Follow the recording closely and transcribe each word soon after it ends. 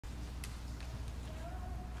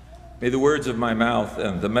May the words of my mouth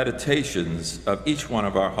and the meditations of each one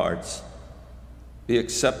of our hearts be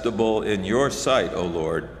acceptable in your sight, O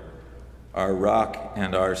Lord, our rock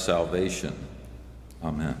and our salvation.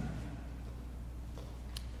 Amen.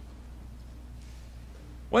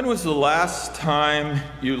 When was the last time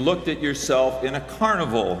you looked at yourself in a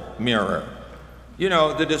carnival mirror? You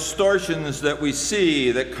know, the distortions that we see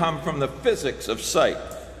that come from the physics of sight.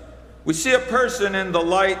 We see a person in the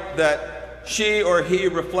light that she or he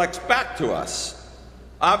reflects back to us.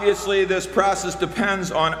 Obviously, this process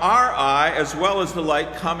depends on our eye as well as the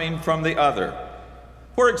light coming from the other.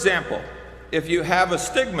 For example, if you have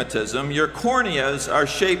astigmatism, your corneas are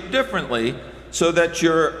shaped differently so that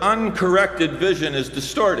your uncorrected vision is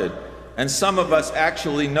distorted, and some of us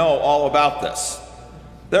actually know all about this.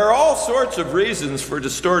 There are all sorts of reasons for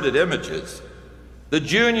distorted images. The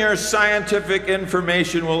junior scientific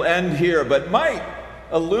information will end here, but might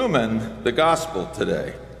illumine the gospel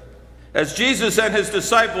today. As Jesus and his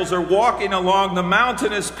disciples are walking along the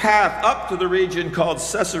mountainous path up to the region called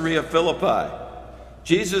Caesarea Philippi,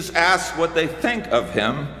 Jesus asks what they think of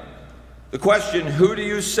him. The question, "Who do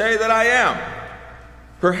you say that I am?"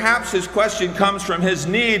 Perhaps his question comes from his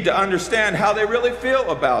need to understand how they really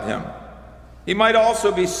feel about him. He might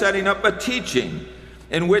also be setting up a teaching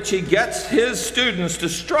in which he gets his students to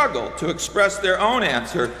struggle to express their own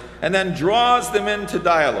answer and then draws them into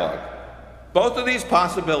dialogue. Both of these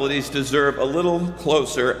possibilities deserve a little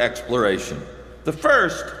closer exploration. The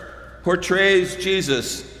first portrays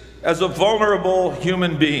Jesus as a vulnerable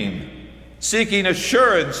human being, seeking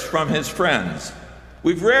assurance from his friends.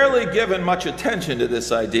 We've rarely given much attention to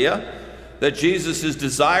this idea that Jesus is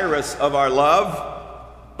desirous of our love,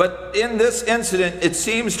 but in this incident, it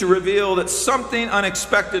seems to reveal that something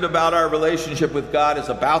unexpected about our relationship with God is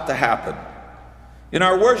about to happen. In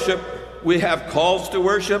our worship, we have calls to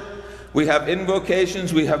worship, we have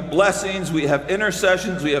invocations, we have blessings, we have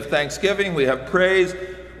intercessions, we have thanksgiving, we have praise.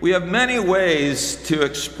 We have many ways to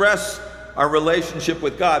express our relationship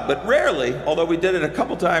with God, but rarely, although we did it a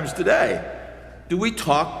couple times today, do we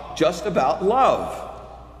talk just about love.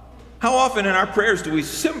 How often in our prayers do we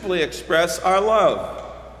simply express our love?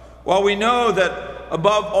 While we know that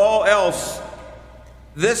above all else,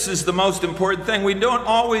 this is the most important thing, we don't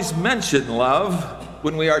always mention love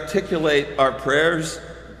when we articulate our prayers.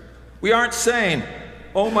 We aren't saying,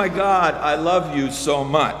 "Oh my God, I love you so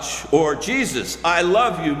much," or "Jesus, I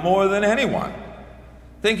love you more than anyone."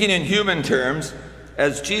 Thinking in human terms,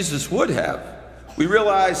 as Jesus would have, we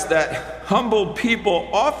realize that humbled people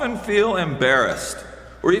often feel embarrassed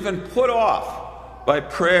or even put off by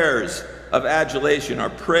prayers of adulation or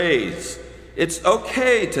praise. It's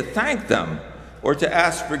okay to thank them or to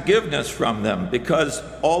ask forgiveness from them because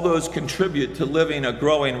all those contribute to living a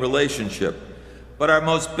growing relationship. But our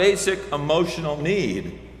most basic emotional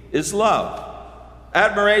need is love.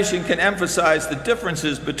 Admiration can emphasize the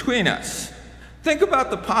differences between us. Think about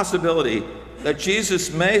the possibility that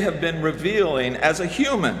Jesus may have been revealing as a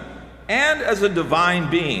human and as a divine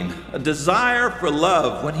being a desire for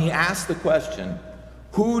love when he asked the question,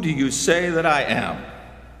 "Who do you say that I am?"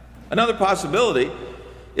 Another possibility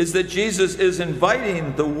is that Jesus is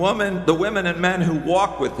inviting the women and men who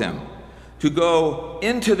walk with him to go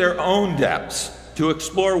into their own depths, to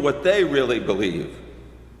explore what they really believe.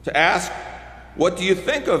 To ask, "What do you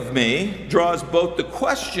think of me?" draws both the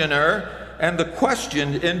questioner and the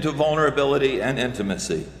questioned into vulnerability and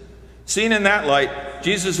intimacy. Seen in that light,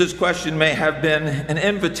 Jesus' question may have been an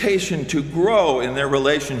invitation to grow in their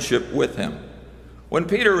relationship with him. When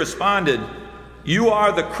Peter responded, "You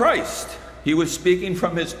are the Christ," he was speaking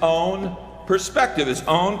from his own perspective, his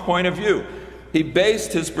own point of view. He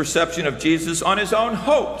based his perception of Jesus on his own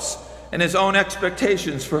hopes and his own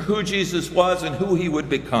expectations for who Jesus was and who he would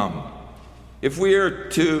become. If we are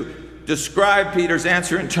to describe Peter's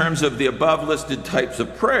answer in terms of the above listed types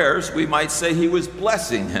of prayers, we might say he was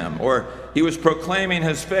blessing him, or he was proclaiming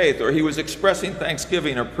his faith, or he was expressing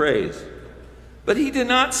thanksgiving or praise. But he did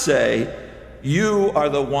not say, "You are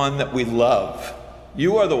the one that we love.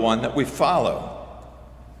 You are the one that we follow."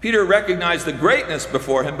 Peter recognized the greatness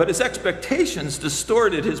before him, but his expectations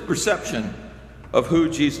distorted his perception of who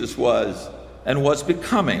Jesus was and was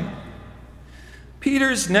becoming.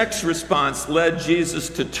 Peter's next response led Jesus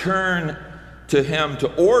to turn to him, to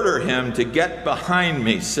order him to "Get behind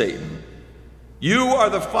me, Satan." "You are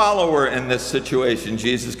the follower in this situation,"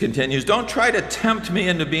 Jesus continues. "Don't try to tempt me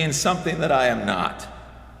into being something that I am not."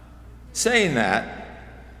 Saying that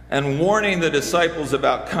and warning the disciples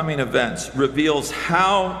about coming events reveals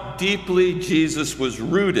how deeply Jesus was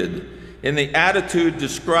rooted in the attitude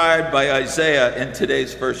described by Isaiah in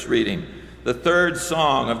today's first reading, the third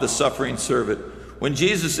song of the suffering servant. when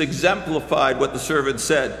Jesus exemplified what the servant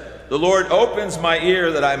said, "The Lord opens my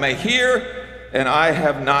ear that I may hear, and I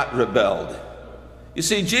have not rebelled." You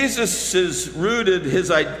see, Jesus rooted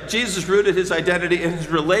his identity in his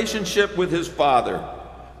relationship with his Father,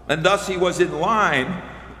 and thus he was in line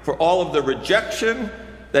for all of the rejection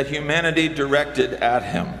that humanity directed at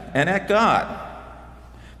him and at God.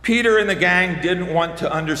 Peter and the gang didn't want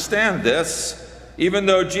to understand this, even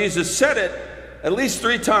though Jesus said it at least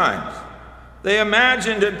 3 times. They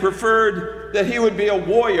imagined and preferred that he would be a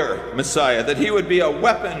warrior Messiah, that he would be a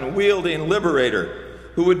weapon-wielding liberator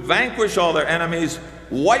who would vanquish all their enemies,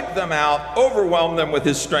 wipe them out, overwhelm them with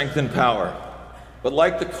his strength and power. But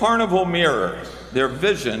like the carnival mirror, their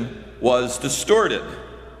vision was distorted.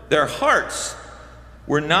 Their hearts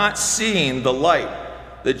were not seeing the light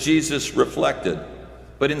that Jesus reflected,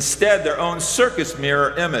 but instead their own circus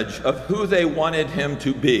mirror image of who they wanted him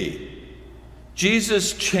to be.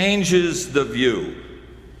 Jesus changes the view.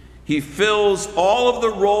 He fills all of the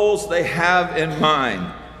roles they have in mind,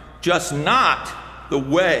 just not the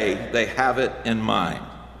way they have it in mind.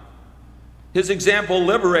 His example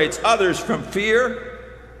liberates others from fear.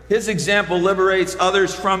 His example liberates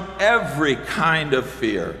others from every kind of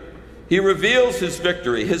fear. He reveals his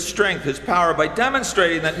victory, his strength, his power by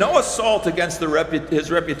demonstrating that no assault against his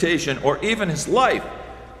reputation or even his life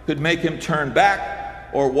could make him turn back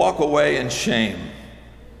or walk away in shame.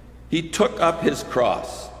 He took up his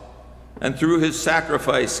cross and through his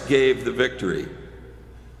sacrifice gave the victory.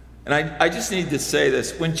 And I just need to say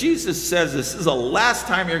this. When Jesus says this is the last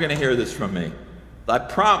time you're going to hear this from me, I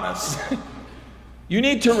promise, you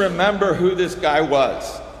need to remember who this guy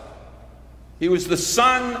was. He was the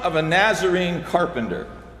son of a Nazarene carpenter,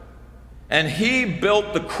 and he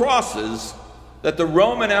built the crosses that the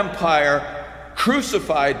Roman Empire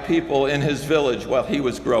crucified people in his village while he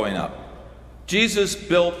was growing up. Jesus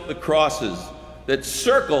built the crosses that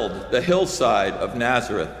circled the hillside of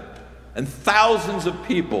Nazareth, and thousands of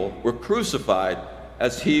people were crucified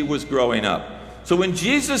as he was growing up. So when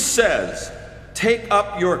Jesus says, "Take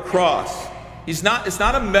up your cross," it's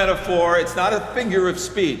not a metaphor, it's not a figure of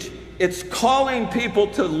speech. It's calling people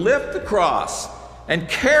to lift the cross and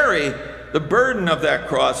carry the burden of that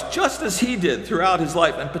cross just as he did throughout his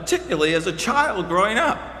life, and particularly as a child growing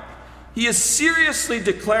up. He is seriously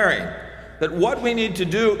declaring that what we need to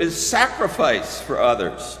do is sacrifice for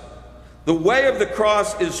others. The way of the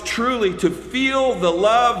cross is truly to feel the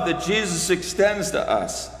love that Jesus extends to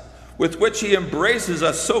us, with which he embraces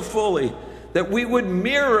us so fully that we would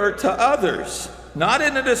mirror to others, not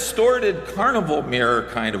in a distorted carnival mirror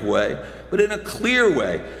kind of way, but in a clear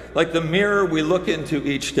way, like the mirror we look into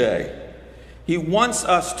each day. He wants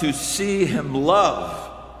us to see him love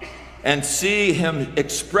and see him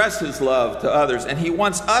express his love to others, and he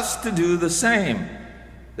wants us to do the same.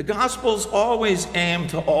 The Gospels always aim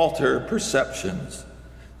to alter perceptions.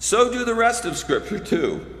 So do the rest of Scripture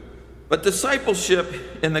too. But discipleship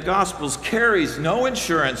in the Gospels carries no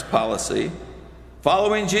insurance policy.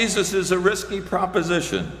 Following Jesus is a risky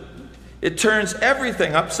proposition. It turns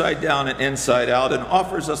everything upside down and inside out and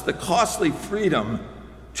offers us the costly freedom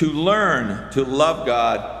to learn to love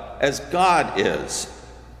God as God is,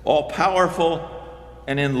 all-powerful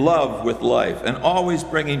and in love with life, and always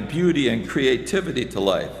bringing beauty and creativity to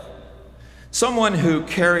life. Someone who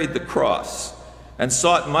carried the cross and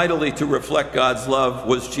sought mightily to reflect God's love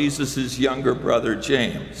was Jesus' younger brother,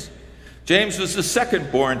 James. James was the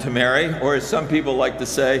second born to Mary, or as some people like to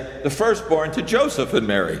say, the firstborn to Joseph and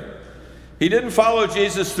Mary. He didn't follow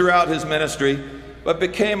Jesus throughout his ministry, but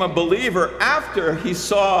became a believer after he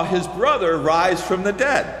saw his brother rise from the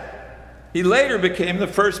dead. He later became the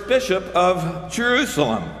first bishop of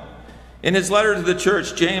Jerusalem. In his letter to the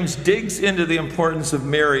church, James digs into the importance of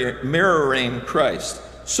mirroring Christ,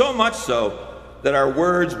 so much so that our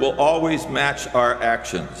words will always match our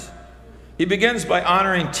actions. He begins by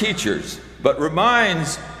honoring teachers, but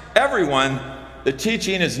reminds everyone that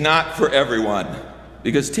teaching is not for everyone,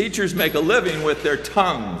 because teachers make a living with their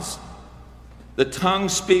tongues. The tongue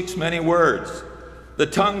speaks many words. The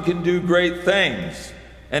tongue can do great things,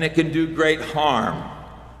 and it can do great harm.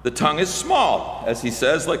 The tongue is small, as he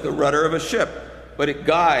says, like the rudder of a ship, but it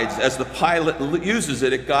guides, as the pilot uses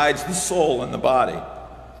it, it guides the soul and the body.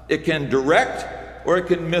 It can direct or it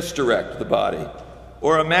can misdirect the body.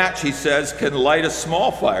 Or a match, he says, can light a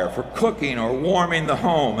small fire for cooking or warming the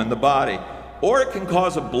home and the body. Or it can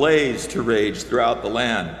cause a blaze to rage throughout the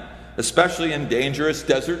land, especially in dangerous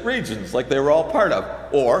desert regions like they were all part of,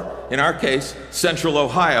 or, in our case, central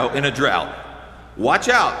Ohio in a drought. Watch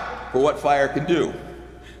out for what fire can do.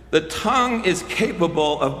 The tongue is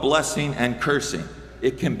capable of blessing and cursing.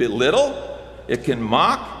 It can belittle, it can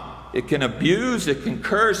mock, it can abuse, it can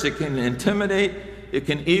curse, it can intimidate, it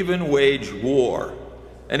can even wage war.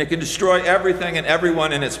 And it can destroy everything and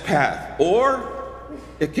everyone in its path. Or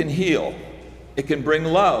it can heal. It can bring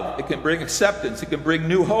love. It can bring acceptance. It can bring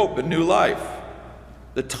new hope and new life.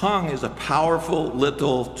 The tongue is a powerful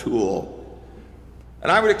little tool. And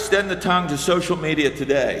I would extend the tongue to social media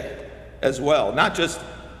today as well. Not just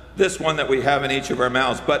this one that we have in each of our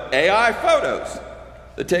mouths, but AI photos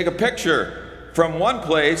that take a picture from one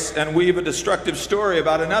place and weave a destructive story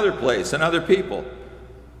about another place and other people.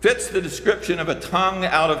 Fits the description of a tongue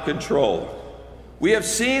out of control. We have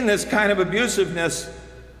seen this kind of abusiveness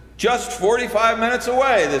just 45 minutes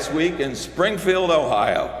away this week in Springfield,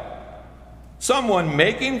 Ohio. Someone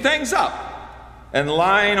making things up and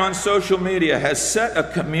lying on social media has set a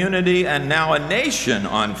community and now a nation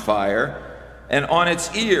on fire and on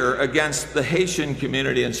its ear against the Haitian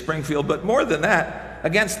community in Springfield, but more than that,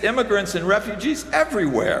 against immigrants and refugees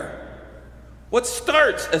everywhere. What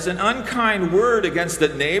starts as an unkind word against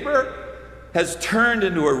a neighbor has turned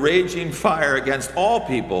into a raging fire against all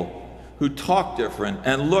people who talk different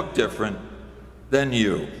and look different than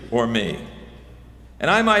you or me. And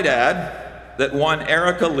I might add that one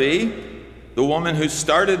Erica Lee, the woman who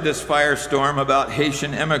started this firestorm about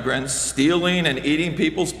Haitian immigrants stealing and eating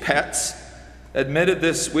people's pets, admitted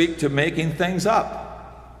this week to making things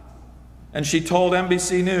up. And she told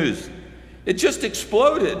NBC News, "It just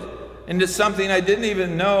exploded into something I didn't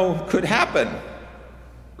even know could happen."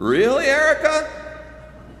 Really, Erica?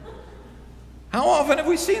 How often have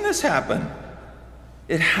we seen this happen?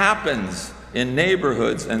 It happens in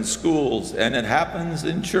neighborhoods and schools, and it happens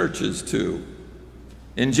in churches too.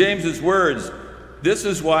 In James's words, this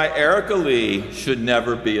is why Erica Lee should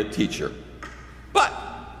never be a teacher. But,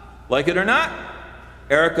 like it or not,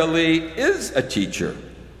 Erica Lee is a teacher.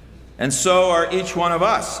 And so are each one of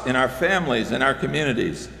us in our families and our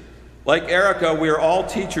communities. Like Erica, we are all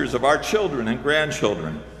teachers of our children and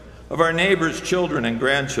grandchildren, of our neighbors' children and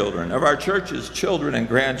grandchildren, of our church's children and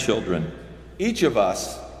grandchildren. Each of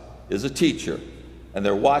us is a teacher, and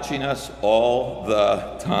they're watching us all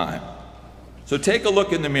the time. So take a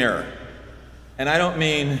look in the mirror. And I don't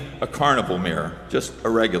mean a carnival mirror, just a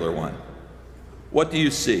regular one. What do you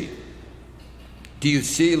see? Do you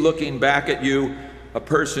see, looking back at you, a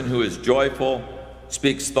person who is joyful,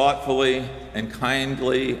 speaks thoughtfully and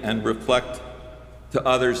kindly, and reflect to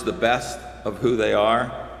others the best of who they are?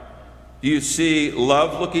 Do you see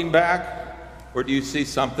love looking back, or do you see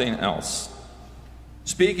something else?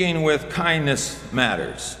 Speaking with kindness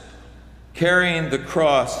matters. Carrying the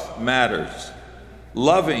cross matters.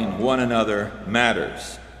 Loving one another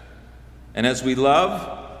matters. And as we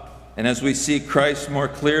love, and as we see Christ more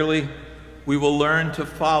clearly, we will learn to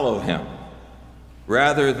follow him,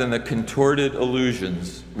 rather than the contorted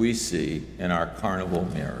illusions we see in our carnival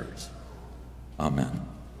mirrors. Amen.